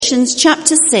Galatians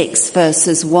chapter 6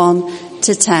 verses 1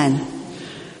 to 10.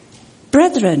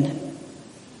 Brethren,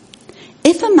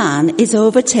 if a man is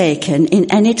overtaken in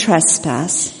any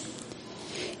trespass,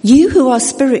 you who are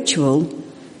spiritual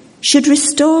should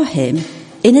restore him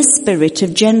in a spirit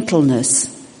of gentleness.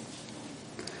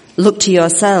 Look to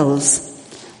yourselves,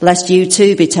 lest you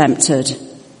too be tempted.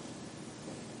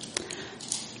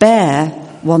 Bear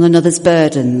one another's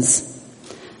burdens,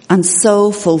 and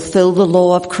so fulfill the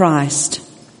law of Christ.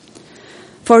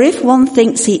 For if one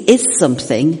thinks he is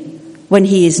something when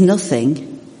he is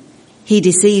nothing, he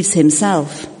deceives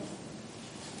himself.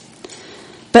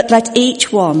 But let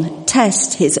each one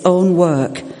test his own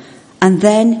work, and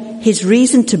then his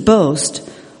reason to boast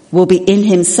will be in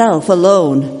himself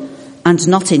alone and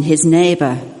not in his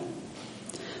neighbour.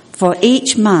 For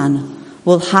each man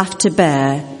will have to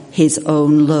bear his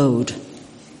own load.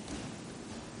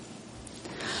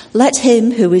 Let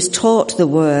him who is taught the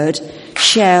word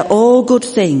share all good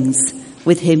things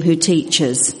with him who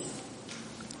teaches.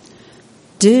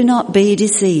 Do not be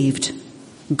deceived.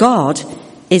 God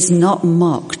is not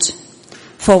mocked.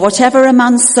 For whatever a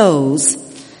man sows,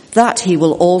 that he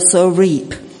will also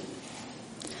reap.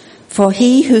 For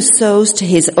he who sows to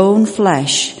his own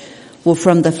flesh will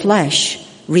from the flesh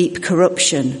reap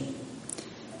corruption.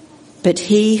 But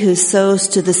he who sows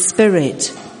to the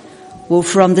Spirit will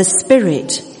from the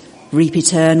Spirit reap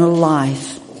eternal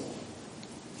life.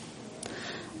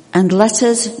 And let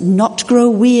us not grow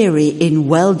weary in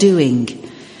well-doing,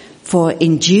 for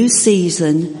in due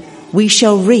season we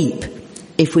shall reap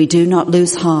if we do not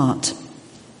lose heart.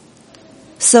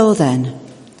 So then,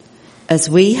 as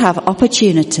we have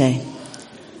opportunity,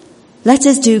 let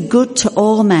us do good to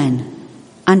all men,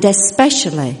 and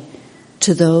especially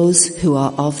to those who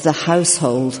are of the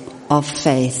household of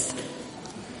faith.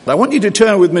 I want you to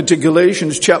turn with me to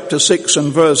Galatians chapter 6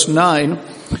 and verse 9.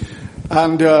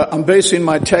 And I'm basing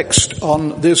my text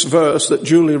on this verse that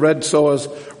Julie read so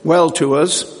well to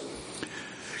us.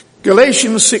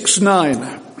 Galatians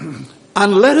 6:9.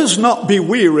 And let us not be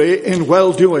weary in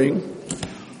well-doing,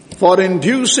 for in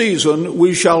due season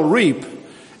we shall reap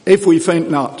if we faint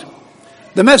not.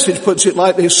 The Message puts it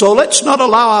like this: so let's not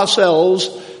allow ourselves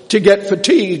to get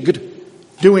fatigued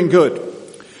doing good.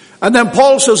 And then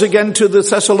Paul says again to the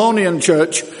Thessalonian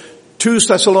church, 2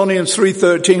 Thessalonians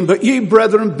 3:13, but ye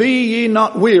brethren, be ye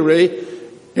not weary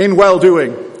in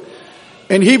well-doing.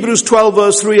 In Hebrews 12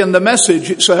 verse 3 in the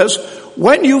Message it says,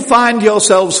 when you find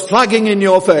yourselves flagging in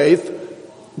your faith,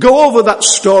 go over that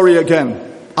story again,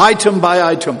 item by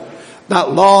item.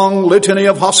 That long litany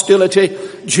of hostility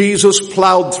Jesus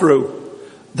plowed through.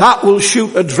 That will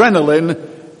shoot adrenaline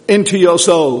into your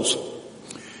souls.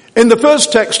 In the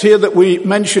first text here that we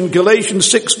mentioned, Galatians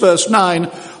 6 verse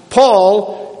 9,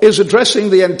 Paul is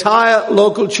addressing the entire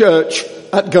local church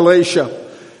at Galatia.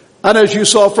 And as you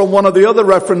saw from one of the other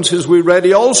references we read,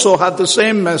 he also had the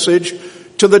same message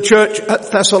to the church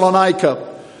at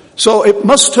Thessalonica. So it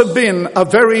must have been a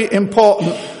very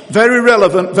important, very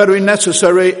relevant, very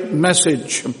necessary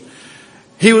message.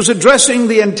 He was addressing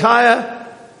the entire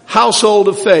household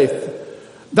of faith.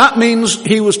 That means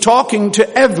he was talking to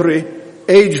every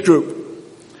age group.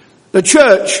 The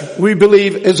church, we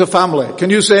believe, is a family.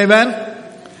 Can you say amen?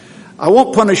 I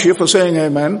won't punish you for saying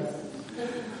amen.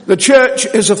 The church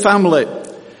is a family.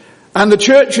 And the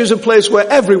church is a place where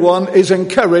everyone is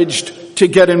encouraged to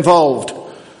get involved,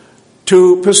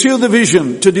 to pursue the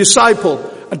vision, to disciple,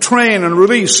 train and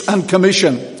release and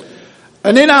commission.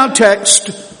 And in our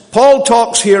text, Paul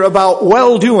talks here about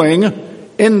well-doing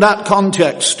in that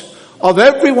context of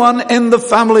everyone in the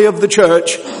family of the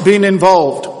church being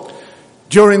involved.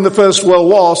 During the First World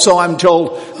War, so I'm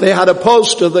told, they had a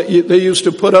poster that they used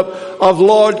to put up of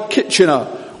Lord Kitchener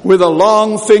with a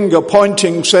long finger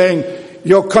pointing saying,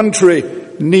 your country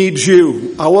needs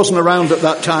you. I wasn't around at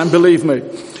that time, believe me.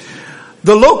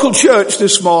 The local church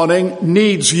this morning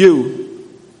needs you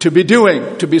to be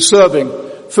doing, to be serving.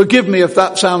 Forgive me if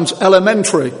that sounds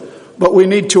elementary, but we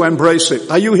need to embrace it.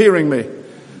 Are you hearing me?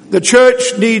 The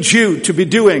church needs you to be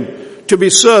doing, to be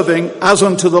serving as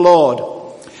unto the Lord.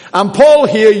 And Paul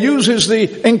here uses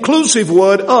the inclusive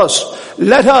word us.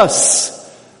 Let us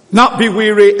not be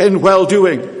weary in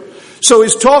well-doing. So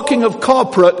he's talking of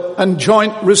corporate and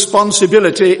joint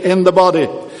responsibility in the body.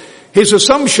 His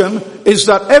assumption is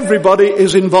that everybody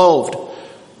is involved.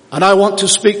 And I want to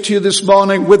speak to you this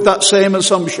morning with that same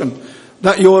assumption,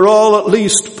 that you are all at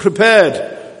least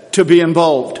prepared to be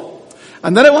involved.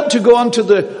 And then I want to go on to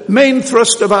the main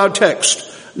thrust of our text.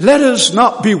 Let us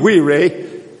not be weary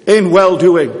in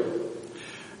well-doing.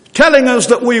 Telling us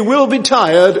that we will be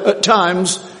tired at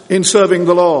times in serving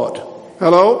the Lord.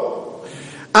 Hello?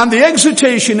 And the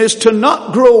exhortation is to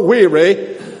not grow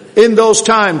weary in those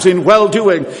times, in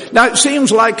well-doing. Now it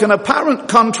seems like an apparent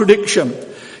contradiction.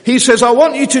 He says, I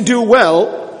want you to do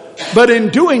well, but in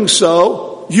doing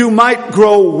so, you might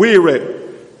grow weary.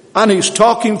 And he's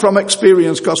talking from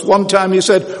experience, because one time he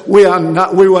said, we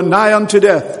were nigh unto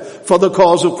death for the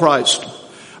cause of Christ.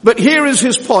 But here is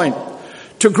his point.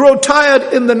 To grow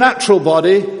tired in the natural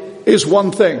body is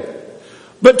one thing.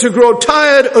 But to grow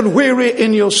tired and weary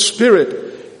in your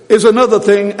spirit is another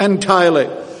thing entirely.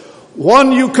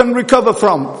 One you can recover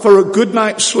from a good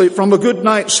night's sleep,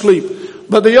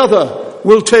 but the other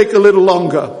will take a little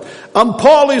longer. And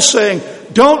Paul is saying,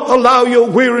 don't allow your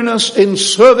weariness in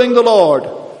serving the Lord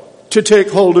to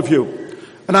take hold of you.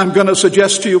 And I'm going to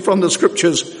suggest to you from the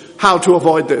scriptures how to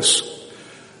avoid this.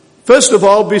 First of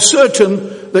all, be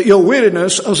certain that your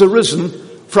weariness has arisen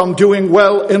from doing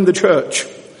well in the church.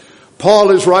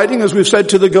 Paul is writing, as we've said,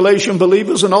 to the Galatian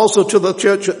believers and also to the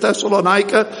church at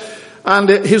Thessalonica. And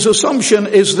his assumption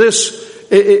is this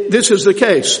is the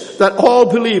case, that all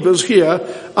believers here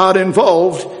are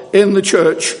involved in the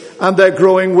church and they're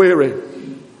growing weary.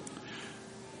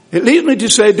 It leads me to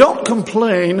say, don't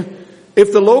complain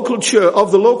if the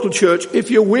local church, if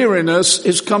your weariness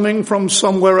is coming from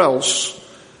somewhere else,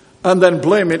 and then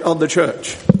blame it on the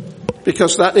church,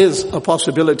 because that is a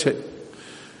possibility.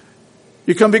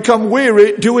 You can become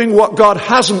weary doing what God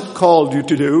hasn't called you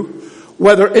to do,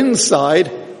 whether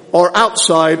inside or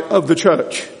outside of the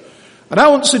church. And I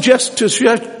want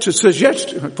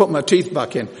to put my teeth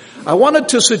back in. I wanted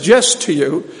to suggest to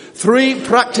you 3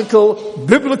 practical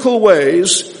biblical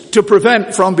ways to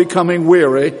prevent from becoming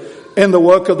weary in the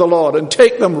work of the Lord, and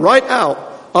take them right out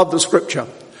of the scripture.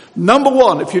 Number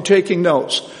 1, if you're taking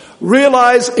notes,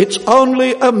 realize it's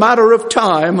only a matter of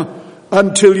time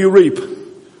until you reap.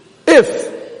 If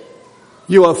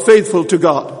you are faithful to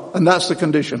God, and that's the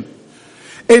condition.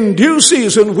 In due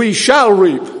season we shall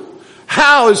reap.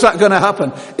 How is that going to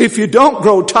happen? If you don't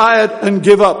grow tired and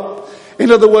give up.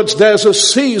 In other words, there's a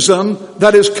season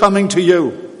that is coming to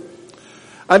you.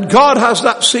 And God has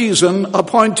that season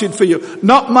appointed for you.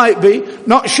 Not might be,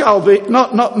 not shall be,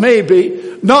 not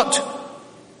maybe, not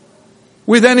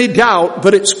with any doubt,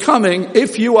 but it's coming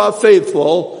if you are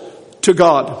faithful to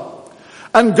God.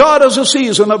 And God has a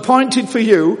season appointed for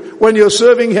you when you're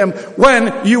serving Him,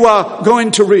 when you are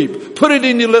going to reap. Put it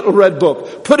in your little red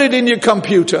book. Put it in your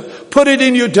computer. Put it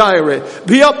in your diary.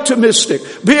 Be optimistic.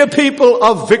 Be a people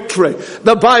of victory.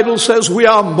 The Bible says we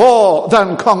are more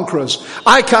than conquerors.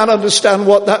 I can't understand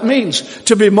what that means,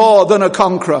 to be more than a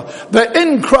conqueror. But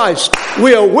in Christ,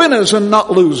 we are winners and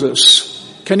not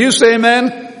losers. Can you say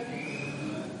amen?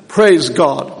 Praise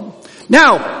God.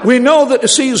 Now, we know that a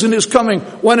season is coming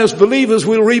when as believers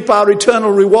we'll reap our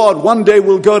eternal reward. One day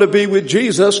we'll go to be with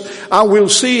Jesus and we'll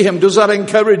see Him. Does that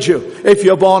encourage you if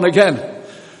you're born again?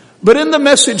 But in the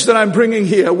message that I'm bringing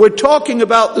here, we're talking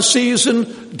about the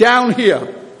season down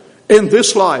here in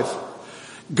this life.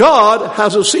 God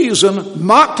has a season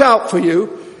marked out for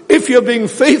you if you're being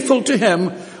faithful to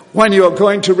Him when you're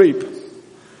going to reap.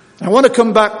 I want to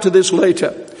come back to this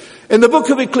later. In the book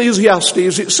of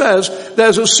Ecclesiastes, it says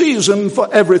there's a season for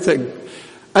everything.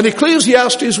 And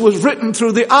Ecclesiastes was written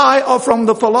through the eye or from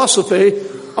the philosophy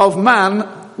of man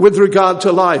with regard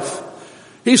to life.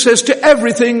 He says to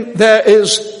everything there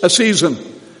is a season.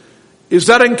 Is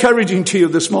that encouraging to you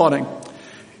this morning?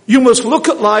 You must look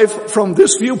at life from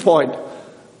this viewpoint,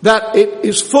 that it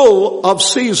is full of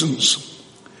seasons.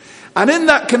 And in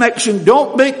that connection,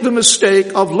 don't make the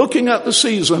mistake of looking at the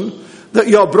season that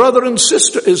your brother and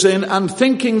sister is in and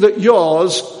thinking that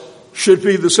yours should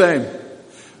be the same.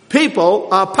 People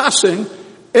are passing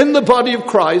in the body of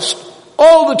Christ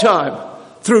all the time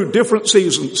through different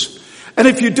seasons. And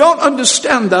if you don't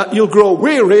understand that, you'll grow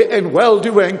weary in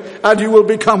well-doing and you will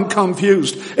become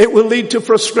confused. It will lead to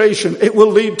frustration. It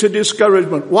will lead to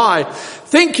discouragement. Why?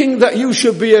 Thinking that you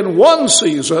should be in one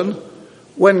season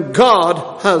when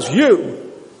God has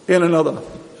you in another.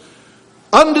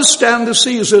 Understand the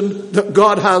season that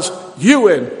God has you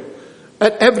in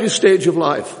at every stage of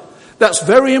life. That's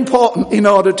very important in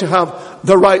order to have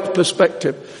the right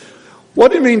perspective.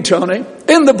 What do you mean, Tony?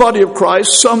 In the body of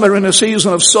Christ, some are in a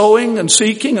season of sowing and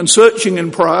seeking and searching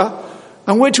in prayer,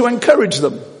 and we're to encourage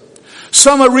them.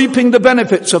 Some are reaping the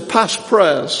benefits of past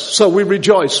prayers, so we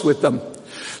rejoice with them.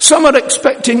 Some are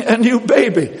expecting a new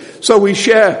baby, so we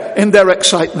share in their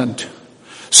excitement.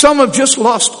 Some have just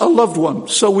lost a loved one,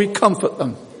 so we comfort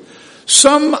them.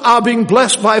 Some are being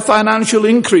blessed by financial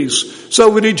increase, so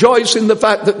we rejoice in the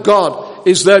fact that God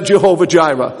is their Jehovah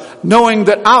Jireh, knowing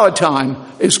that our time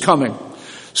is coming.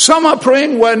 Some are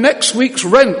praying where next week's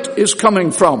rent is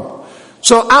coming from,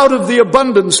 So out of the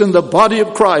abundance in the body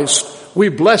of Christ, we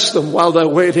bless them while they're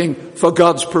waiting for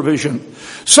God's provision.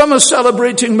 Some are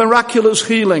celebrating miraculous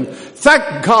healing.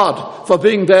 Thank God for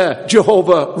being there,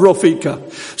 Jehovah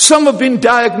Rofika. Some have been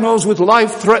diagnosed with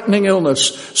life-threatening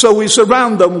illness, so we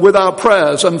surround them with our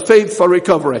prayers and faith for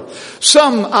recovery.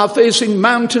 Some are facing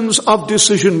mountains of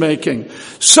decision-making.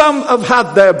 Some have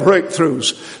had their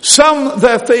breakthroughs. Some,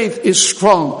 their faith is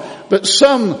strong, but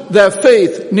some, their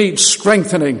faith needs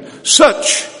strengthening.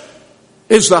 Such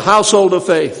is the household of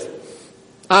faith.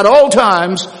 At all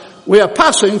times, we are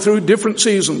passing through different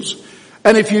seasons.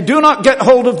 And if you do not get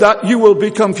hold of that, you will be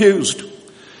confused.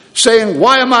 Saying,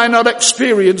 why am I not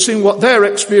experiencing what they're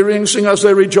experiencing as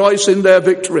they rejoice in their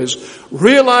victories?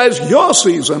 Realize your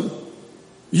season,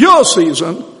 if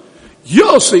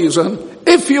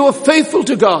you are faithful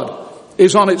to God,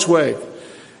 is on its way.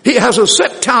 He has a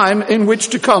set time in which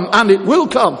to come, and it will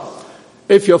come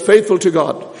if you're faithful to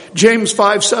God. James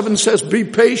 5:7 says, be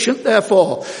patient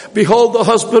therefore. Behold, the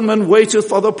husbandman waiteth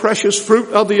for the precious fruit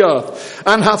of the earth,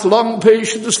 and hath long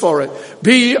patience for it.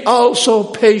 Be also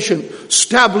patient.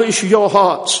 Establish your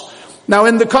hearts. Now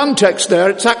in the context there,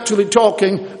 it's actually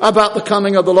talking about the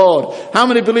coming of the Lord. How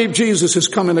many believe Jesus is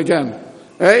coming again?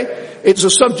 It's a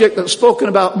subject that's spoken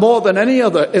about more than any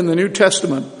other in the New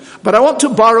Testament. But I want to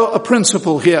borrow a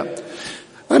principle here.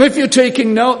 And if you're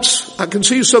taking notes, I can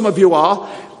see some of you are,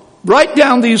 write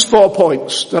down these 4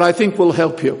 points that I think will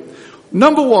help you.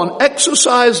 Number 1,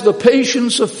 exercise the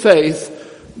patience of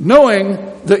faith, knowing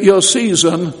that your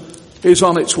season is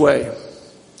on its way.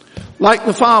 Like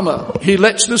the farmer, he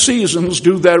lets the seasons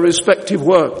do their respective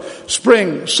work.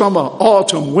 Spring, summer,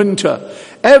 autumn, winter.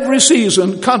 Every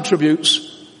season contributes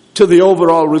to the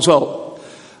overall result.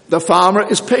 The farmer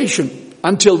is patient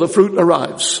until the fruit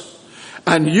arrives.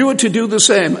 And you are to do the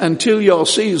same until your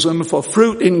season for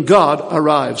fruit in God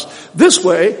arrives. This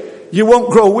way, you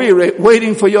won't grow weary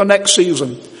waiting for your next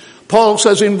season. Paul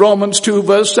says in Romans 2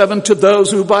 verse 7, to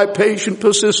those who by patient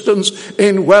persistence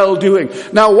in well-doing.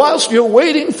 Now, whilst you're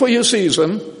waiting for your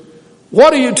season,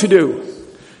 what are you to do?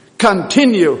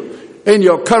 Continue in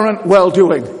your current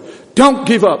well-doing. Don't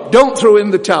give up. Don't throw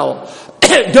in the towel.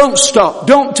 Don't stop.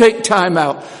 Don't take time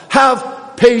out.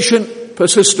 Have patient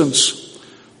persistence.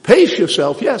 Pace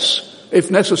yourself, yes, if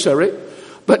necessary,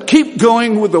 but keep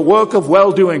going with the work of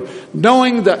well-doing,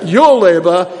 knowing that your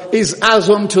labor is as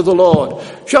unto the Lord.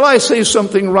 Shall I say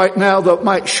something right now that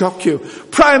might shock you?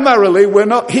 Primarily, we're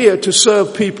not here to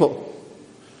serve people.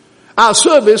 Our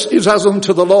service is as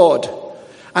unto the Lord.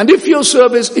 And if your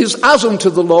service is as unto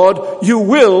the Lord, you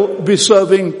will be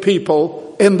serving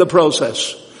people in the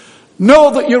process.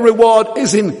 Know that your reward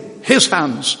is in His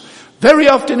hands. Very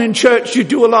often in church you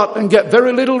do a lot and get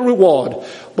very little reward.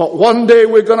 But one day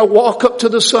we're going to walk up to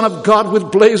the Son of God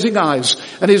with blazing eyes.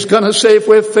 And He's going to say, if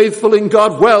we're faithful in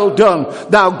God, well done,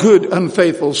 thou good and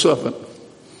faithful servant.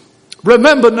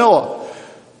 Remember Noah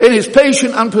in his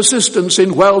patience and persistence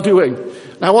in well-doing.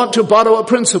 Now I want to borrow a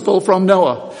principle from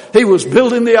Noah. He was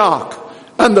building the ark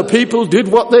and the people did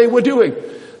what they were doing.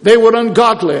 They were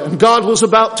ungodly and God was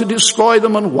about to destroy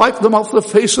them and wipe them off the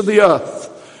face of the earth.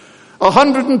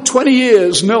 120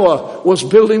 years Noah was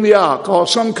building the ark, or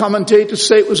some commentators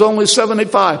say it was only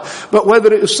 75. But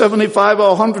whether it was 75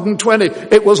 or 120,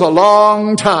 it was a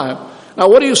long time. Now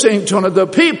what are you saying, Tony? The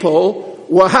people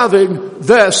were having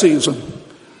their season,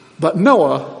 but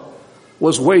Noah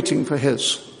was waiting for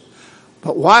his.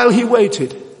 But while he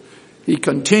waited, he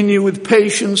continued with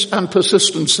patience and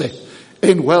persistency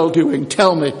in well-doing.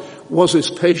 Tell me, was his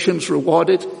patience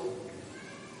rewarded?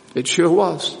 It sure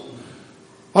was.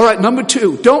 All right, number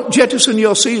 2, don't jettison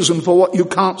your season for what you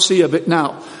can't see of it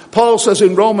now. Paul says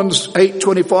in Romans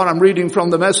 8:24, I'm reading from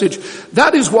the Message,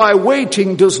 that is why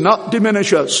waiting does not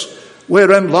diminish us.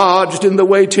 We're enlarged in the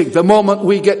waiting. The moment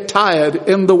we get tired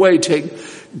in the waiting,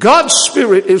 God's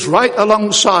Spirit is right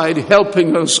alongside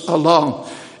helping us along.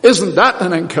 Isn't that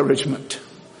an encouragement?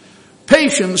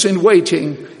 Patience in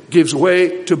waiting gives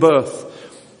way to birth.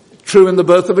 True in the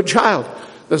birth of a child.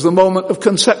 There's the moment of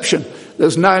conception.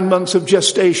 There's 9 months of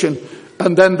gestation.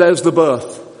 And then there's the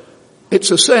birth. It's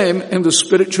the same in the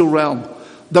spiritual realm.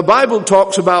 The Bible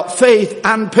talks about faith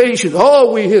and patience.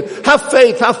 Oh, we hear, have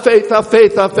faith, have faith, have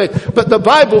faith, have faith. But the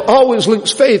Bible always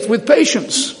links faith with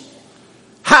patience.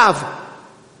 Have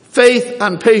faith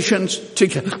and patience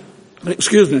together.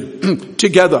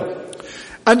 together.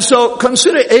 And so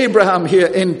consider Abraham here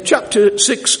in chapter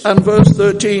 6 and verse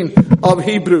 13 of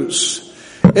Hebrews.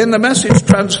 In the Message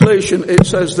translation it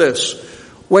says this,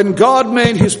 when God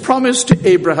made his promise to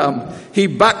Abraham, he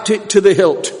backed it to the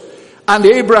hilt. And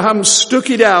Abraham stuck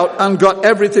it out and got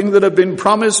everything that had been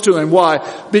promised to him.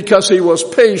 Why? Because he was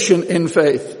patient in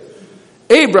faith.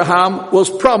 Abraham was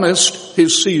promised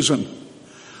his season.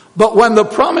 But when the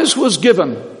promise was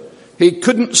given, he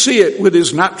couldn't see it with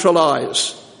his natural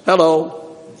eyes.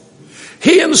 Hello.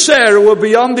 He and Sarah were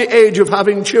beyond the age of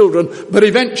having children, but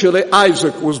eventually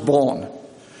Isaac was born.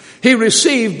 He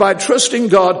received by trusting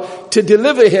God to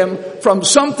deliver him from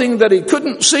something that he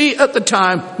couldn't see at the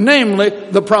time, namely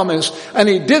the promise. And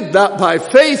he did that by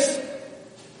faith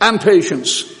and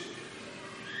patience.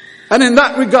 And in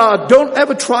that regard, don't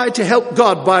ever try to help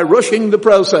God by rushing the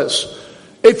process.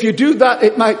 If you do that,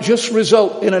 it might just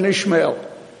result in an Ishmael.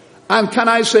 And can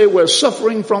I say we're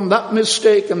suffering from that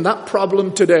mistake and that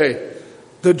problem today,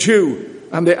 the Jew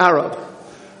and the Arab,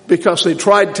 because they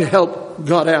tried to help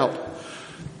God out.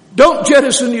 Don't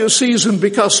jettison your season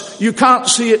because you can't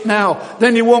see it now.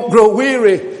 Then you won't grow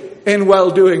weary in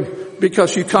well-doing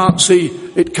because you can't see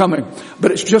it coming.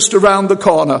 But it's just around the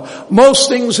corner. Most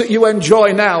things that you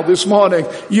enjoy now this morning,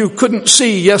 you couldn't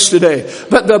see yesterday.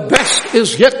 But the best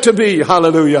is yet to be.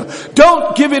 Hallelujah.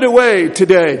 Don't give it away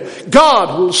today.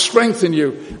 God will strengthen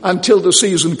you until the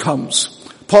season comes.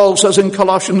 Paul says in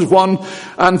Colossians 1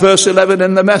 and verse 11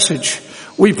 in the Message,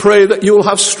 we pray that you'll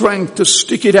have strength to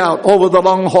stick it out over the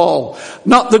long haul.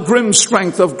 Not the grim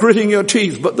strength of gritting your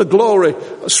teeth, but the glory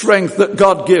strength that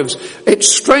God gives.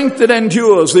 It's strength that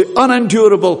endures, the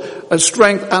unendurable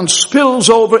strength, and spills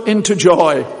over into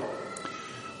joy.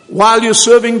 While you're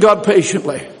serving God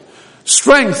patiently,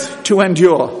 strength to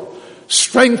endure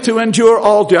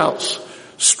all doubts,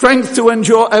 strength to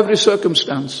endure every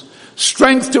circumstance,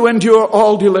 strength to endure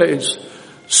all delays,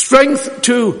 strength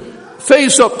to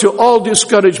face up to all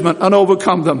discouragement and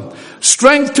overcome them.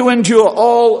 Strength to endure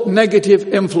all negative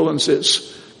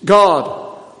influences.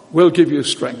 God will give you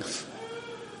strength.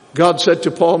 God said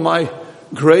to Paul, my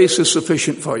grace is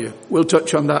sufficient for you. We'll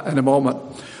touch on that in a moment.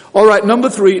 All right, number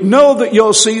 3, know that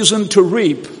your season to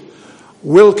reap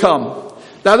will come.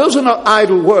 Now those are not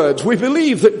idle words. We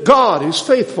believe that God is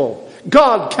faithful.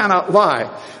 God cannot lie.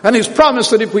 And He's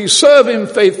promised that if we serve Him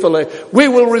faithfully, we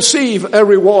will receive a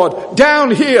reward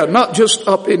down here, not just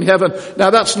up in heaven.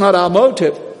 Now that's not our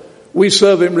motive. We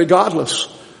serve Him regardless.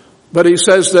 But He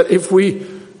says that if we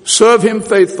serve Him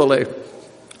faithfully,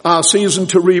 our season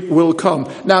to reap will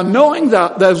come. Now knowing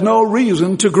that, there's no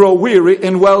reason to grow weary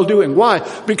in well-doing. Why?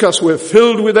 Because we're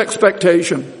filled with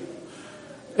expectation.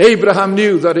 Abraham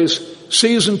knew that his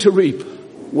season to reap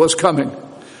was coming.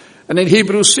 And in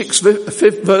Hebrews 6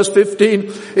 verse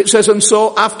 15, it says, and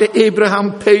so after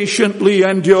Abraham patiently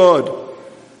endured,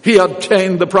 he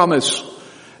obtained the promise.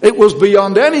 It was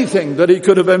beyond anything that he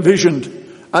could have envisioned,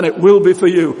 and it will be for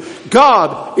you.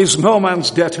 God is no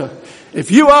man's debtor. If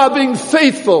you are being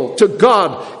faithful to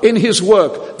God in His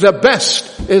work, the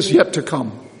best is yet to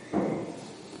come.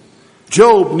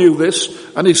 Job knew this,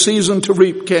 and his season to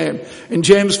reap came. In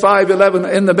James 5:11,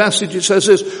 in the Message, it says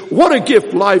this, what a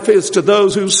gift life is to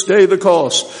those who stay the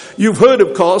course. You've heard,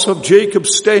 of course, of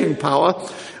Job's staying power,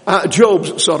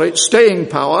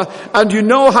 and you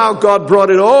know how God brought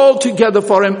it all together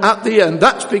for him at the end.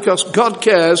 That's because God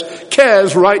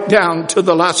cares right down to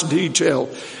the last detail.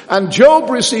 And Job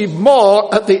received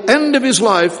more at the end of his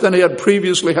life than he had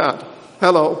previously had.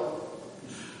 Hello.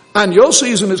 And your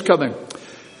season is coming.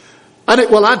 And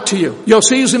it will add to you. Your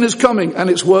season is coming and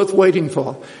it's worth waiting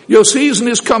for. Your season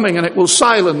is coming and it will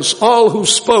silence all who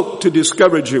spoke to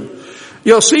discourage you.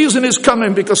 Your season is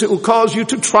coming because it will cause you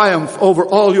to triumph over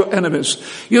all your enemies.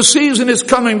 Your season is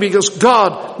coming because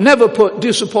God never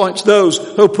disappoints those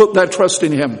who put their trust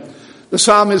in Him. The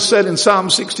psalmist said in Psalm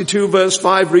 62 verse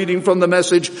 5, reading from the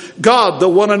Message, God, the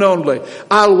one and only,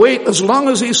 I'll wait as long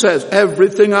as He says,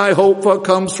 everything I hope for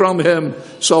comes from Him,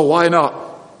 so why not?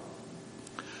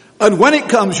 And when it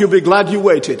comes, you'll be glad you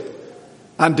waited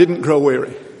and didn't grow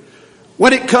weary.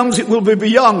 When it comes, it will be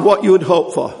beyond what you had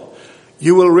hoped for.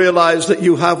 You will realize that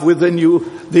you have within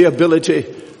you the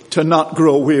ability to not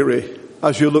grow weary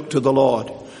as you look to the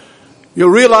Lord. You'll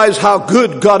realize how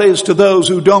good God is to those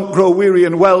who don't grow weary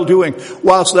in well-doing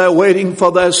whilst they're waiting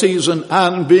for their season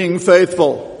and being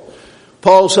faithful.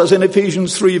 Paul says in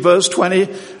Ephesians 3 verse 20,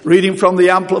 reading from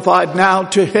the Amplified, now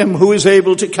to Him who is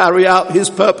able to carry out His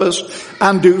purpose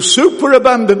and do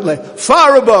superabundantly,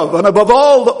 far above and above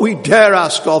all that we dare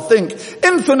ask or think,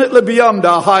 infinitely beyond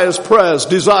our highest prayers,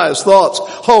 desires, thoughts,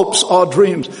 hopes or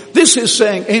dreams. This is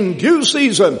saying in due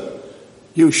season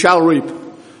you shall reap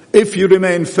if you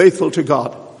remain faithful to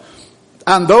God.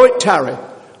 And though it tarry,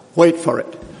 wait for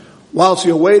it. Whilst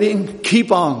you're waiting,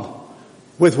 keep on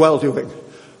with well-doing.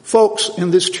 Folks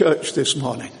in this church this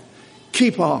morning,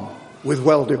 keep on with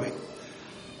well-doing.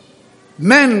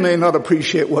 Men may not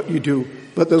appreciate what you do,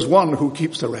 but there's one who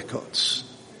keeps the records.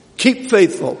 Keep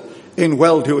faithful in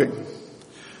well-doing.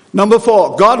 Number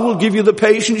 4, God will give you the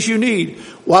patience you need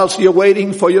whilst you're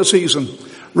waiting for your season.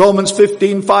 Romans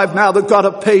 15:5, now the God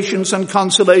of patience and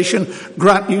consolation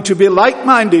grant you to be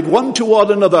like-minded one toward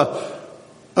another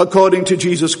according to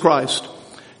Jesus Christ.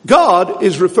 God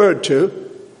is referred to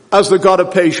as the God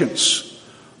of patience.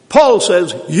 Paul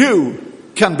says you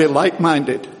can be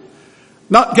like-minded.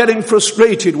 Not getting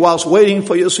frustrated whilst waiting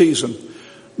for your season.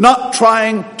 Not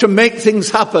trying to make things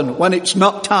happen when it's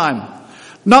not time.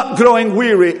 Not growing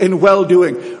weary in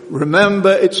well-doing.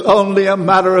 Remember, it's only a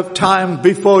matter of time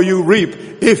before you reap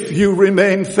if you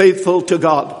remain faithful to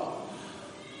God.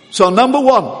 So number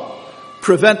 1,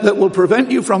 that will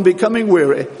prevent you from becoming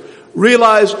weary.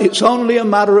 Realize it's only a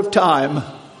matter of time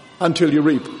until you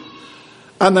reap.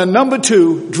 And then number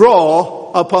 2,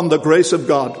 draw upon the grace of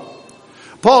God.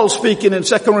 Paul speaking in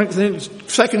 2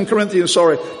 Corinthians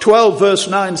 12 verse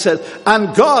 9 says,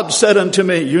 and God said unto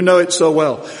me, you know it so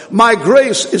well, my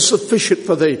grace is sufficient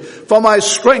for thee, for my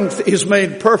strength is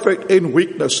made perfect in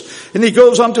weakness. And he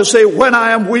goes on to say, when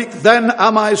I am weak, then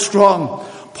am I strong.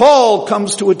 Paul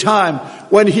comes to a time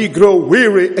when he grew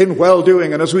weary in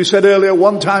well-doing. And as we said earlier,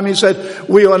 one time he said,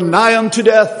 we are nigh unto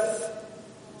death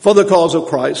for the cause of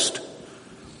Christ.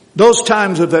 Those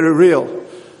times are very real.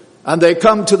 And they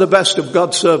come to the best of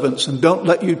God's servants, and don't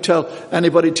let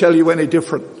anybody tell you any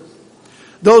different.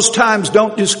 Those times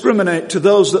don't discriminate to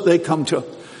those that they come to.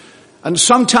 And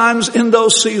sometimes in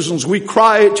those seasons we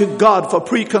cry to God for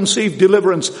preconceived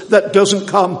deliverance that doesn't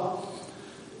come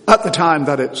at the time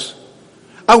that it's.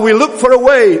 And we look for a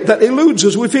way that eludes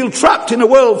us. We feel trapped in a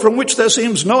world from which there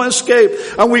seems no escape.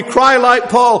 And we cry like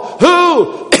Paul,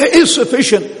 who is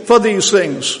sufficient for these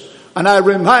things? And I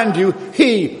remind you,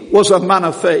 he was a man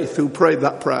of faith who prayed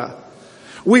that prayer.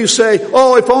 We say,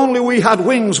 oh, if only we had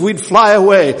wings, we'd fly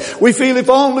away. We feel if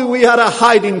only we had a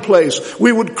hiding place,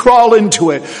 we would crawl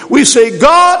into it. We say,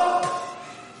 God,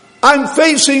 I'm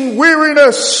facing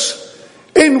weariness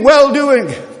in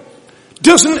well-doing.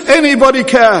 Doesn't anybody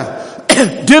care?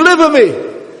 Deliver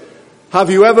me. Have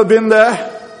you ever been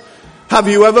there? Have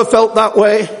you ever felt that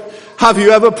way? Have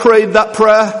you ever prayed that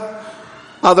prayer?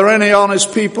 Are there any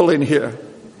honest people in here?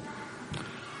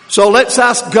 So let's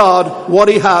ask God what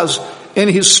he has in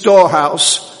his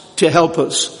storehouse to help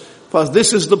us. For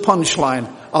this is the punchline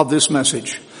of this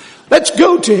message. Let's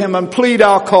go to him and plead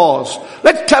our cause.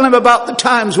 Let's tell him about the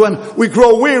times when we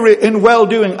grow weary in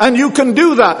well-doing. And you can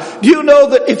do that. Do you know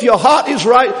that if your heart is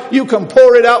right, you can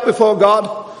pour it out before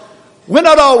God? We're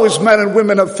not always men and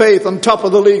women of faith on top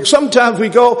of the league. Sometimes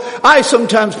I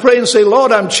sometimes pray and say,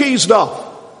 Lord, I'm cheesed off.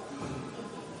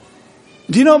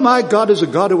 Do you know my God is a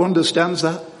God who understands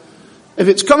that? If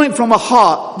it's coming from a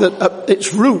heart that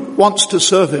its root wants to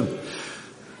serve him.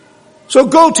 So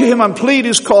go to him and plead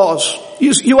his cause.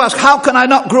 You ask, how can I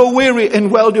not grow weary in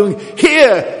well-doing?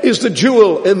 Here is the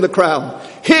jewel in the crown.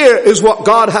 Here is what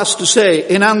God has to say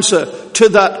in answer to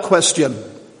that question.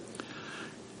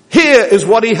 Here is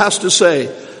what he has to say.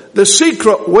 The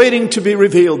secret waiting to be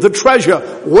revealed. The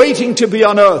treasure waiting to be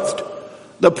unearthed.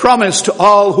 The promise to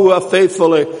all who are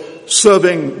faithfully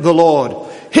serving the Lord.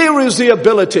 Here is the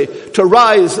ability to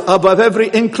rise above every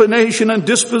inclination and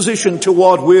disposition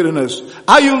toward weariness.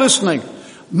 Are you listening?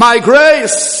 My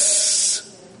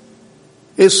grace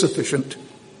is sufficient.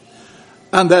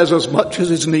 And there's as much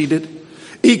as is needed,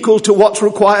 equal to what's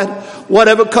required.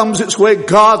 Whatever comes its way,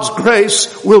 God's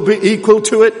grace will be equal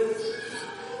to it.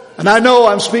 And I know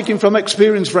I'm speaking from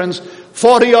experience, friends.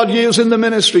 40 odd years in the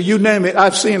ministry, you name it,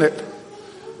 I've seen it.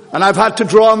 And I've had to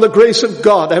draw on the grace of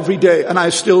God every day, and I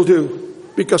still do,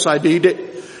 because I need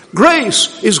it.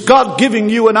 Grace is God giving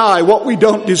you and I what we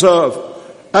don't deserve,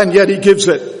 and yet he gives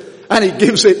it, and he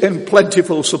gives it in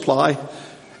plentiful supply.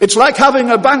 It's like having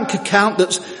a bank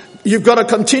account you've got a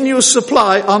continuous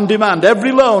supply on demand.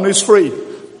 Every loan is free.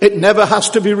 It never has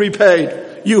to be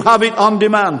repaid. You have it on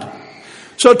demand.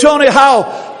 So Tony,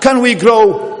 how can we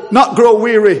not grow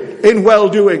weary in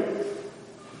well-doing?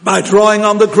 By drawing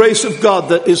on the grace of God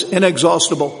that is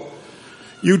inexhaustible.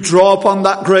 You draw upon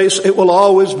that grace, it will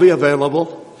always be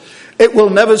available. It will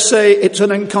never say it's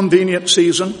an inconvenient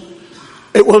season.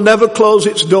 It will never close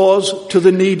its doors to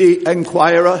the needy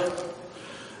inquirer.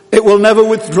 It will never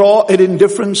withdraw its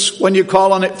indifference when you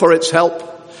call on it for its help.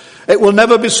 It will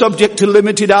never be subject to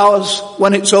limited hours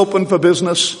when it's open for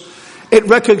business. It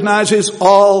recognizes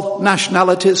all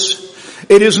nationalities.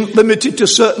 It isn't limited to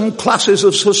certain classes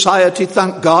of society,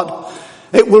 thank God.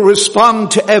 It will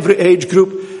respond to every age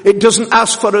group. It doesn't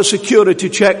ask for a security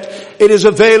check. It is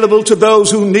available to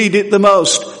those who need it the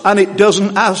most. And it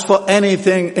doesn't ask for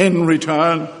anything in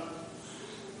return.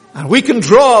 And we can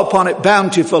draw upon it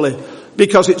bountifully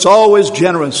because it's always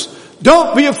generous.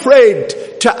 Don't be afraid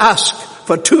to ask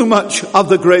for too much of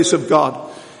the grace of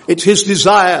God. It's his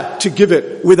desire to give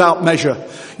it without measure.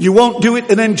 You won't do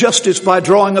it in injustice by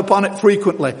drawing upon it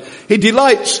frequently. It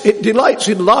delights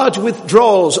in large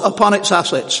withdrawals upon its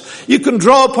assets. You can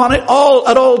draw upon it at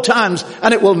all times,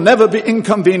 and it will never be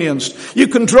inconvenienced. You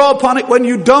can draw upon it when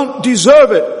you don't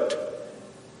deserve it,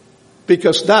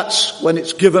 because that's when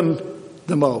it's given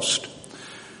the most.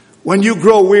 When you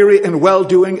grow weary in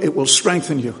well-doing, it will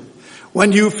strengthen you.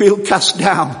 When you feel cast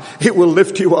down, it will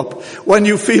lift you up. When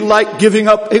you feel like giving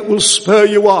up, it will spur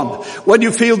you on. When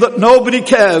you feel that nobody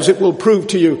cares, it will prove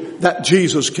to you that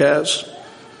Jesus cares.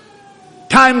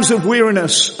 Times of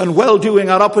weariness and well-doing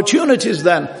are opportunities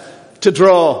then to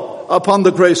draw upon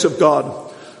the grace of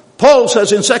God. Paul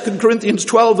says in 2 Corinthians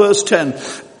 12 verse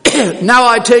 10, now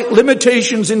I take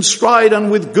limitations in stride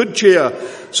and with good cheer,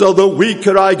 so the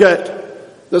weaker I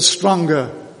get, the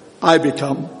stronger I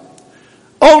become.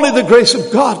 Only the grace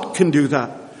of God can do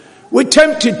that. We're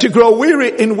tempted to grow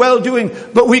weary in well-doing,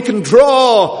 but we can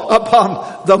draw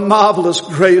upon the marvelous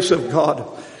grace of God.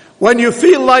 When you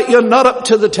feel like you're not up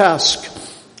to the task,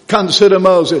 consider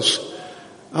Moses.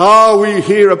 We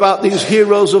hear about these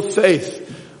heroes of faith,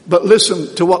 but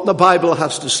listen to what the Bible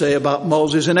has to say about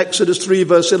Moses. In Exodus 3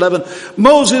 verse 11,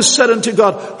 Moses said unto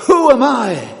God, who am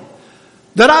I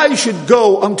that I should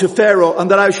go unto Pharaoh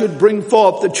and that I should bring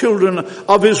forth the children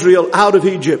of Israel out of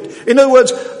Egypt? In other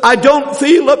words, I don't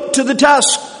feel up to the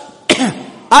task.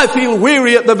 I feel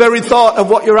weary at the very thought of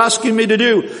what you're asking me to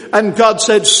do. And God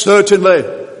said, certainly,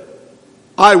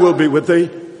 I will be with thee.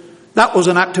 That was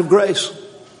an act of grace.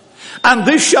 And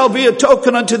this shall be a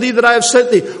token unto thee that I have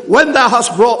sent thee. When thou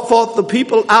hast brought forth the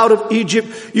people out of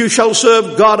Egypt, you shall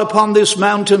serve God upon this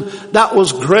mountain. That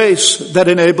was grace that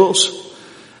enables.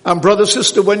 And brother,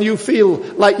 sister, when you feel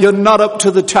like you're not up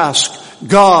to the task,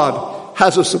 God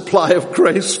has a supply of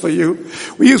grace for you.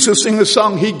 We used to sing the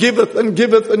song, He giveth and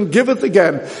giveth and giveth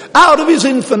again. Out of His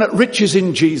infinite riches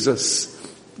in Jesus,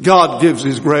 God gives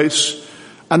His grace.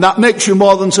 And that makes you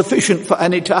more than sufficient for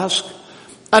any task.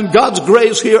 And God's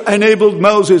grace here enabled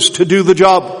Moses to do the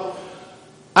job.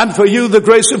 And for you, the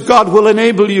grace of God will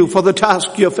enable you for the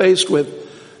task you're faced with.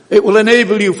 It will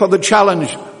enable you for the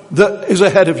challenge that is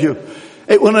ahead of you.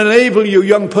 It will enable you,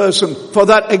 young person, for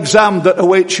that exam that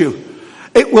awaits you.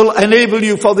 It will enable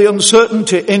you for the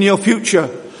uncertainty in your future,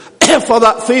 for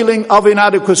that feeling of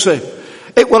inadequacy.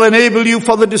 It will enable you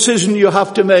for the decision you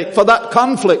have to make, for that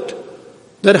conflict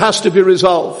that has to be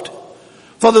resolved,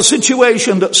 for the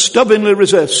situation that stubbornly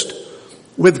resists.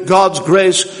 With God's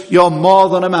grace, you're more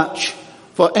than a match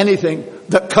for anything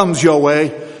that comes your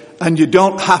way, and you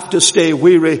don't have to stay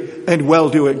weary in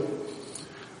well-doing.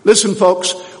 Listen,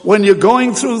 folks, when you're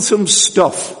going through some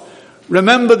stuff,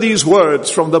 remember these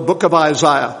words from the book of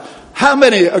Isaiah. How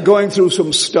many are going through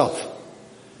some stuff?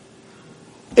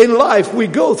 In life, we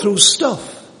go through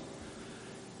stuff.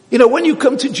 You know, when you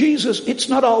come to Jesus, it's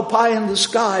not all pie in the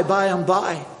sky by and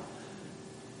by.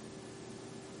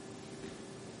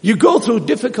 You go through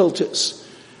difficulties.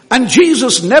 And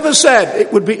Jesus never said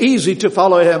it would be easy to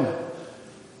follow Him.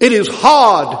 It is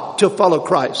hard to follow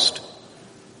Christ.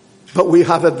 But we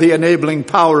have the enabling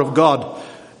power of God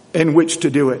in which to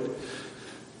do it.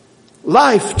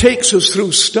 Life takes us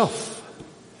through stuff.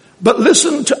 But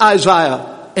listen to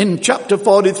Isaiah in chapter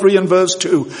 43 and verse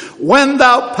 2. When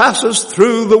thou passest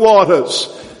through the waters.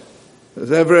 Has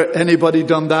ever anybody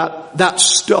done that? That's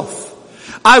stuff.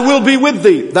 I will be with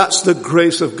thee. That's the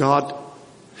grace of God.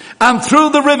 And through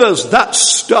the rivers. That's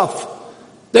stuff.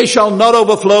 They shall not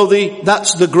overflow thee.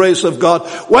 That's the grace of God.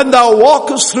 When thou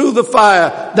walkest through the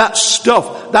fire, that's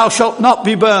stuff. Thou shalt not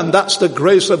be burned. That's the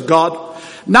grace of God.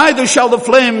 Neither shall the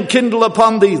flame kindle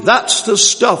upon thee. That's the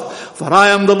stuff. For I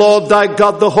am the Lord thy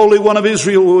God, the Holy One of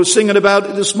Israel. We were singing about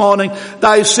it this morning.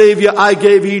 Thy Savior I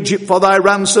gave Egypt for thy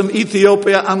ransom,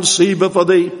 Ethiopia and Seba for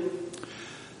thee.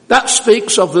 That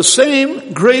speaks of the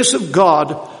same grace of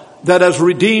God that has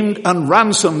redeemed and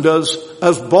ransomed us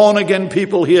as born-again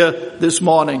people here this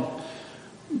morning.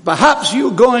 Perhaps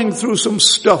you're going through some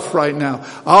stuff right now.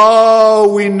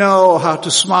 Oh, we know how to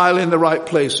smile in the right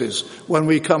places when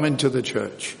we come into the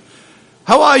church.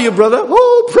 How are you, brother?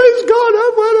 Oh, praise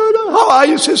God. How are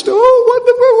you, sister?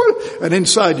 Oh, wonderful. And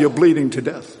inside you're bleeding to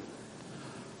death.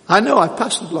 I know, I've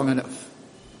passed it long enough.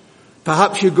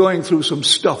 Perhaps you're going through some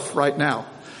stuff right now.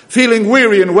 Feeling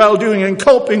weary and well-doing and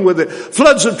coping with it.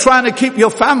 Floods of trying to keep your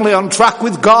family on track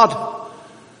with God.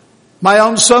 My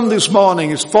own son this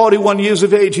morning is 41 years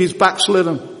of age. He's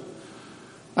backslidden.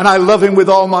 And I love him with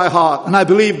all my heart. And I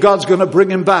believe God's going to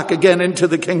bring him back again into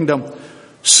the kingdom.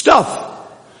 Stuff.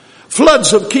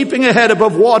 Floods of keeping ahead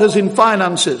above waters in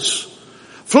finances.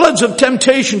 Floods of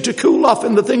temptation to cool off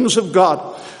in the things of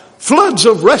God. Floods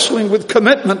of wrestling with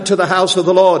commitment to the house of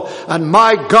the Lord. And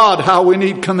my God, how we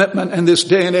need commitment in this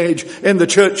day and age in the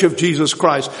church of Jesus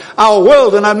Christ. Our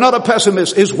world, and I'm not a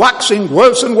pessimist, is waxing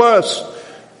worse and worse.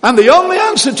 And the only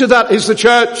answer to that is the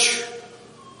church.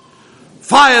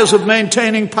 Fires of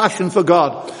maintaining passion for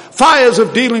God. Fires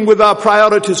of dealing with our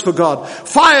priorities for God.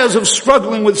 Fires of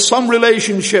struggling with some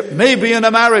relationship, maybe in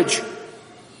a marriage.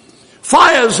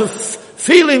 Fires of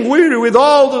feeling weary with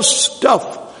all the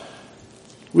stuff.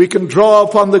 We can draw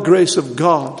upon the grace of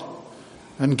God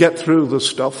and get through the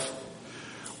stuff.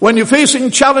 When you're facing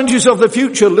challenges of the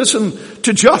future, listen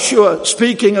to Joshua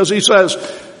speaking as he says,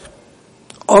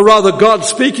 or rather God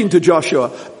speaking to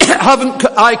Joshua, haven't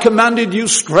I commanded you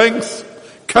strength,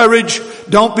 courage,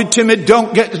 don't be timid,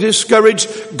 don't get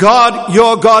discouraged. God,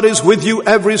 your God is with you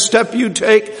every step you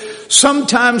take.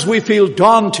 Sometimes we feel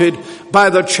daunted by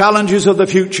the challenges of the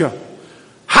future.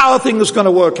 How are things going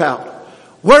to work out?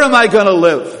 Where am I going to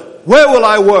live? Where will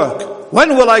I work?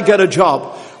 When will I get a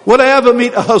job? Will I ever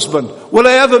meet a husband? Will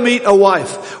I ever meet a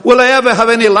wife? Will I ever have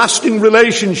any lasting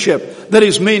relationship that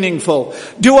is meaningful?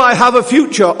 Do I have a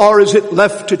future, or is it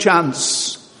left to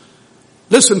chance?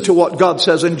 Listen to what God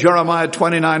says in Jeremiah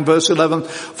 29 verse 11.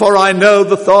 For I know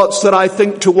the thoughts that I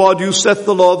think toward you, saith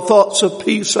the Lord, thoughts of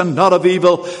peace and not of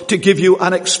evil, to give you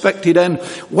an expected end.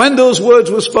 When those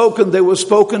words were spoken, they were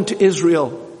spoken to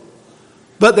Israel.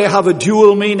 But they have a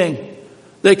dual meaning.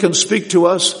 They can speak to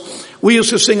us. We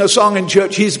used to sing a song in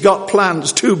church, He's got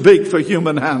plans too big for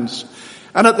human hands.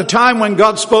 And at the time when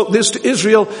God spoke this to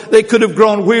Israel, they could have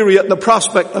grown weary at the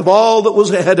prospect of all that was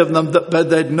ahead of them,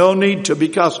 but they had no need to,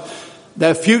 because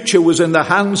their future was in the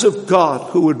hands of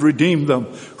God, who would redeem them,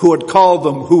 who had called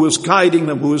them, who was guiding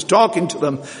them, who was talking to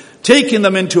them, taking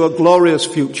them into a glorious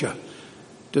future.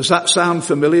 Does that sound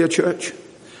familiar, church?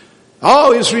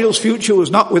 Oh, Israel's future was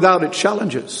not without its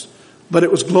challenges, but it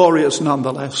was glorious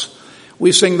nonetheless.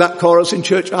 We sing that chorus in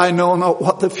church, I know not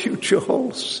what the future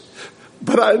holds,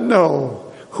 but I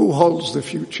know who holds the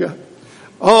future.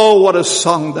 Oh, what a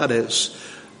song that is.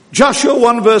 Joshua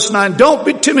 1 verse 9, don't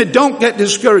be timid, don't get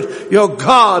discouraged. Your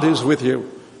God is with you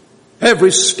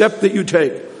every step that you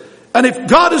take. And if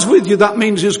God is with you, that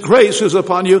means His grace is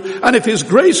upon you. And if His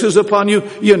grace is upon you,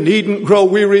 you needn't grow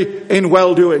weary in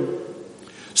well-doing.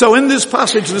 So in this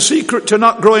passage, the secret to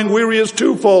not growing weary is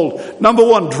twofold. Number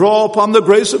one, draw upon the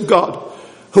grace of God,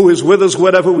 who is with us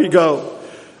wherever we go.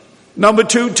 Number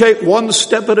two, take one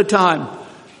step at a time.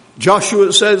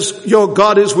 Joshua says, your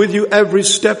God is with you every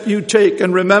step you take.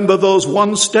 And remember, those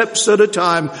one steps at a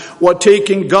time were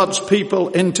taking God's people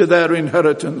into their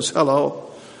inheritance.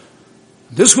 Hello.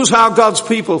 This was how God's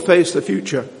people faced the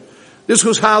future. This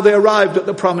was how they arrived at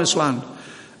the promised land.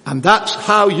 And that's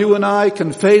how you and I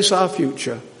can face our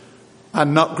future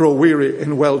and not grow weary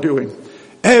in well-doing.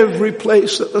 Every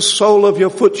place that the sole of your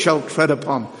foot shall tread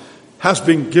upon has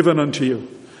been given unto you.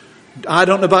 I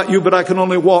don't know about you, but I can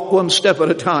only walk one step at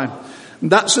a time.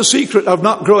 And that's the secret of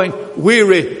not growing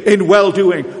weary in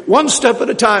well-doing. One step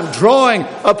at a time, drawing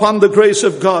upon the grace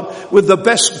of God with the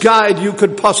best guide you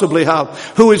could possibly have,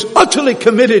 who is utterly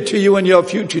committed to you and your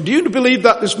future. Do you believe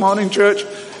that this morning, church?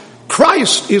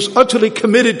 Christ is utterly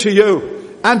committed to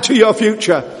you and to your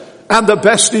future, and the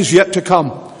best is yet to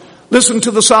come. Listen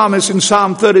to the psalmist in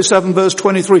Psalm 37 verse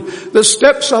 23. The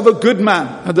steps of a good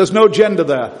man, and there's no gender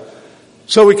there,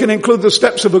 so we can include the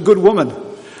steps of a good woman,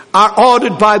 are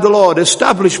ordered by the Lord,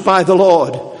 established by the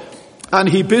Lord, and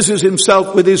He busies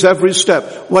Himself with His every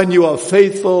step. When you are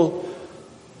faithful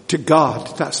to God,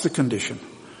 that's the condition.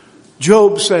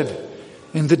 Job said,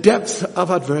 in the depth of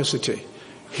adversity,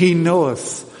 He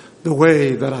knoweth the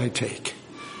way that I take.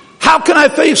 How can I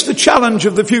face the challenge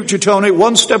of the future, Tony?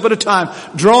 One step at a time,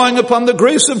 drawing upon the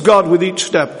grace of God with each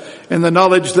step, in the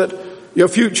knowledge that your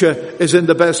future is in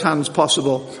the best hands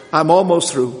possible. I'm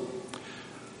almost through.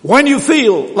 When you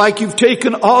feel like you've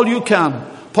taken all you can,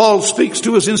 Paul speaks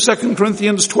to us in 2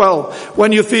 Corinthians 12.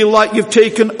 When you feel like you've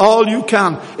taken all you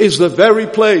can is the very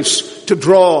place to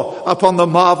draw upon the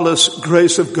marvelous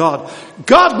grace of God.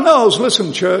 God knows,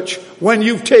 listen church, when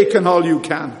you've taken all you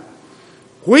can.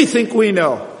 We think we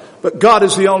know, but God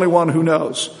is the only one who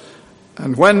knows.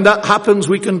 And when that happens,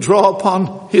 we can draw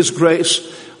upon His grace.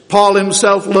 Paul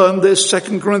himself learned this,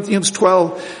 2 Corinthians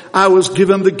 12. I was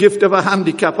given the gift of a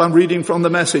handicap, I'm reading from the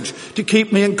Message, to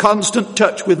keep me in constant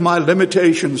touch with my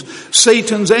limitations.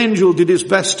 Satan's angel did his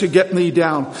best to get me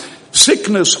down.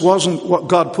 Sickness wasn't what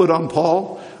God put on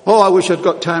Paul. Oh, I wish I'd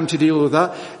got time to deal with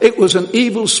that. It was an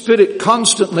evil spirit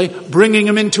constantly bringing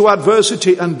him into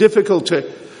adversity and difficulty,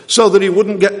 so that he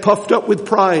wouldn't get puffed up with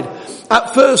pride.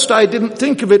 At first I didn't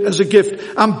think of it as a gift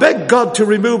and begged God to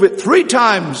remove it. 3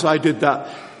 times I did that.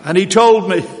 And He told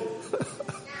me,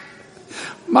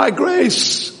 My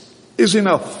grace is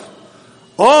enough.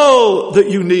 All that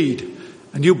you need.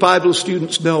 And you Bible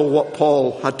students know what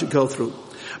Paul had to go through.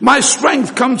 My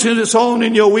strength comes in its own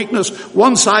in your weakness.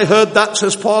 Once I heard that,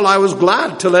 says Paul, I was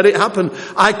glad to let it happen.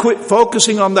 I quit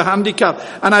focusing on the handicap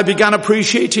and I began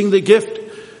appreciating the gift.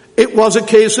 It was a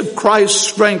case of Christ's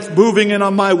strength moving in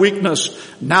on my weakness.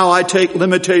 Now I take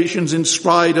limitations in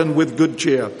stride and with good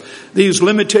cheer. These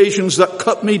limitations that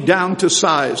cut me down to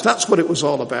size. That's what it was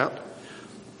all about.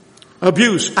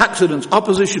 Abuse, accidents,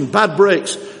 opposition, bad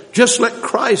breaks. Just let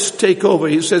Christ take over.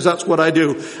 He says that's what I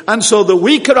do. And so the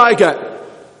weaker I get,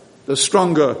 the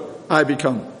stronger I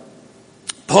become.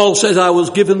 Paul says I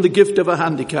was given the gift of a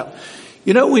handicap.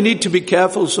 You know, we need to be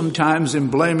careful sometimes in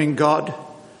blaming God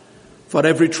for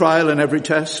every trial and every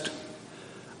test.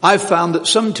 I've found that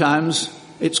sometimes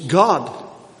it's God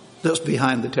that's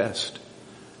behind the test.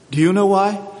 Do you know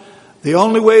why? The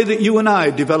only way that you and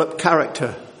I develop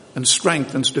character and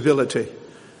strength and stability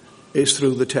is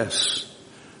through the tests.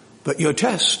 But your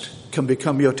test can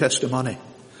become your testimony.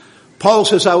 Paul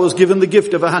says, I was given the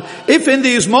gift of a hand. If in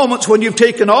these moments when you've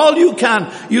taken all you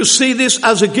can, you see this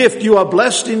as a gift, you are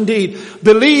blessed indeed.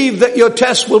 Believe that your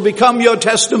test will become your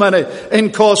testimony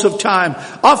in course of time.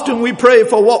 Often we pray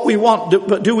for what we want,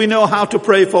 but do we know how to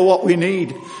pray for what we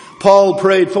need? Paul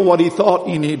prayed for what he thought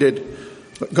he needed,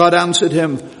 but God answered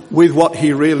him with what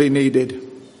he really needed.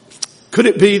 Could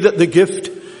it be that the gift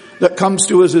that comes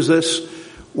to us is this?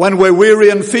 When we're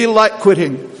weary and feel like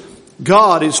quitting,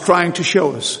 God is trying to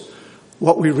show us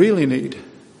what we really need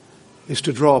is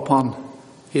to draw upon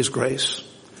his grace.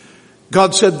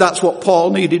 God said that's what Paul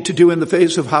needed to do in the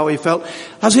face of how he felt.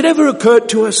 Has it ever occurred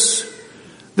to us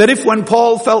that if when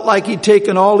Paul felt like he'd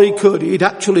taken all he could, he'd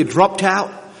actually dropped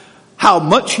out, how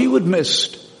much he would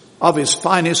miss of his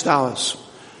finest hours?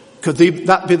 Could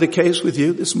that be the case with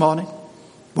you this morning?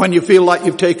 When you feel like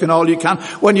you've taken all you can,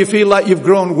 when you feel like you've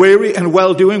grown weary and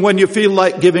well-doing, when you feel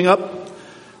like giving up,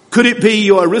 could it be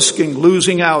you are risking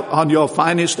losing out on your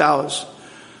finest hours?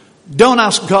 Don't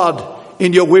ask God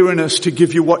in your weariness to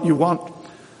give you what you want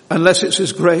unless it's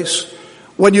his grace.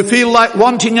 When you feel like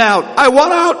wanting out, I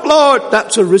want out, Lord,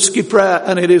 that's a risky prayer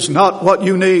and it is not what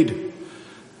you need.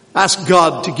 Ask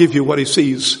God to give you what he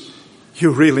sees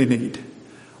you really need.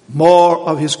 More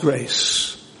of his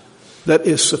grace that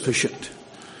is sufficient.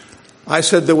 I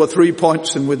said there were 3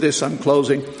 points, and with this I'm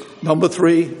closing. Number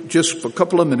 3, just for a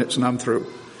couple of minutes and I'm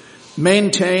through.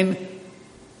 Maintain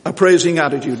a praising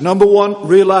attitude. Number 1,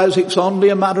 realize it's only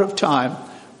a matter of time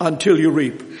until you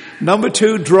reap. Number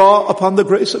 2, draw upon the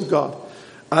grace of God.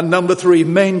 And number 3,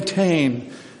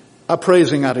 maintain a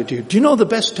praising attitude. Do you know the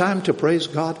best time to praise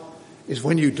God is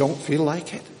when you don't feel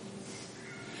like it?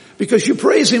 Because you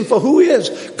praise him for who he is.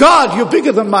 God, you're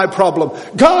bigger than my problem.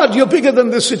 God, you're bigger than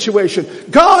this situation.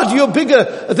 God, you're bigger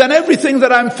than everything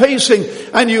that I'm facing.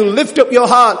 And you lift up your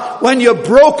heart when you're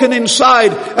broken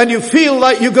inside and you feel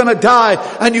like you're going to die.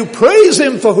 And you praise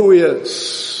him for who he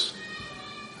is.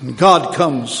 And God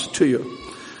comes to you.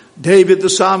 David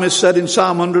the psalmist said in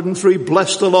Psalm 103,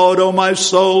 bless the Lord, O my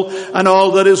soul, and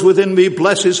all that is within me.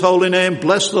 Bless his holy name.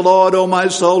 Bless the Lord, O my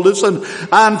soul. Listen,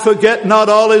 and forget not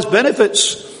all his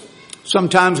benefits.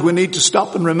 Sometimes we need to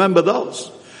stop and remember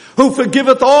those. Who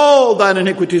forgiveth all thine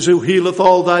iniquities, who healeth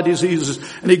all thy diseases.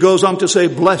 And he goes on to say,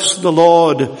 bless the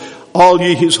Lord, all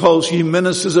ye his hosts, ye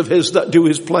ministers of his that do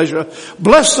his pleasure.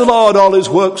 Bless the Lord, all his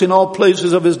works in all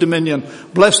places of his dominion.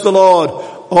 Bless the Lord,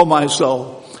 O my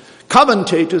soul.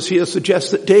 Commentators here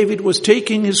suggest that David was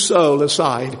taking his soul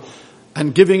aside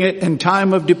and giving it in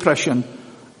time of depression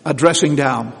a dressing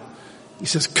down. He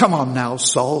says, come on now,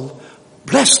 soul,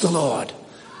 bless the Lord.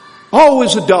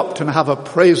 Always adopt and have a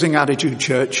praising attitude,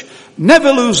 church.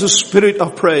 Never lose the spirit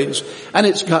of praise. And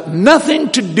it's got nothing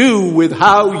to do with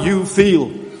how you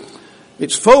feel.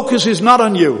 Its focus is not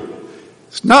on you.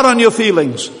 It's not on your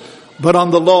feelings, but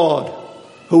on the Lord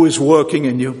who is working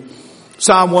in you.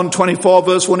 Psalm 124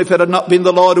 verse 1, if it had not been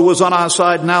the Lord who was on our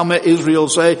side, now may Israel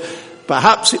say,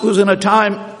 perhaps it was in a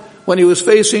time when he was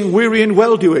facing weary and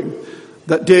well-doing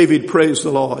that David praised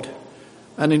the Lord.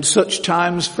 And in such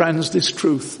times, friends, this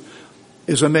truth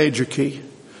is a major key.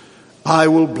 I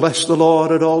will bless the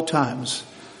Lord at all times.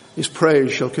 His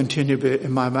praise shall continue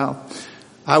in my mouth.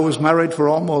 I was married for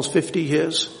almost 50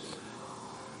 years.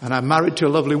 And I'm married to a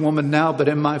lovely woman now, but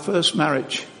in my first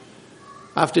marriage,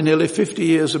 after nearly 50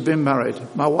 years of being married,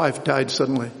 my wife died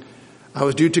suddenly. I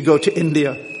was due to go to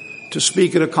India to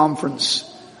speak at a conference.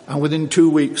 And within 2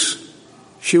 weeks,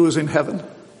 she was in heaven.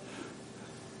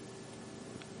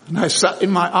 And I sat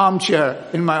in my armchair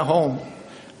in my home,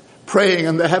 praying,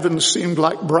 and the heavens seemed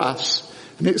like brass.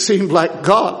 And it seemed like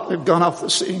God had gone off the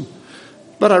scene.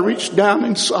 But I reached down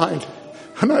inside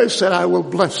And I said, I will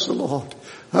bless the Lord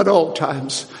at all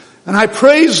times. And I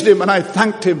praised him and I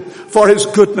thanked him for his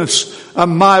goodness.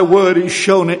 And my word, he's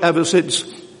shown it ever since.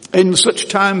 In such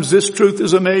times, this truth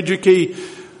is a major key.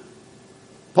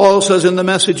 Paul says in the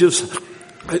messages,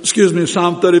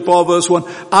 Psalm 34 verse 1,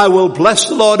 I will bless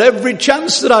the Lord every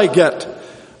chance that I get.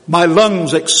 My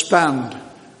lungs expand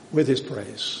with his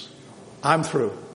praise. I'm through.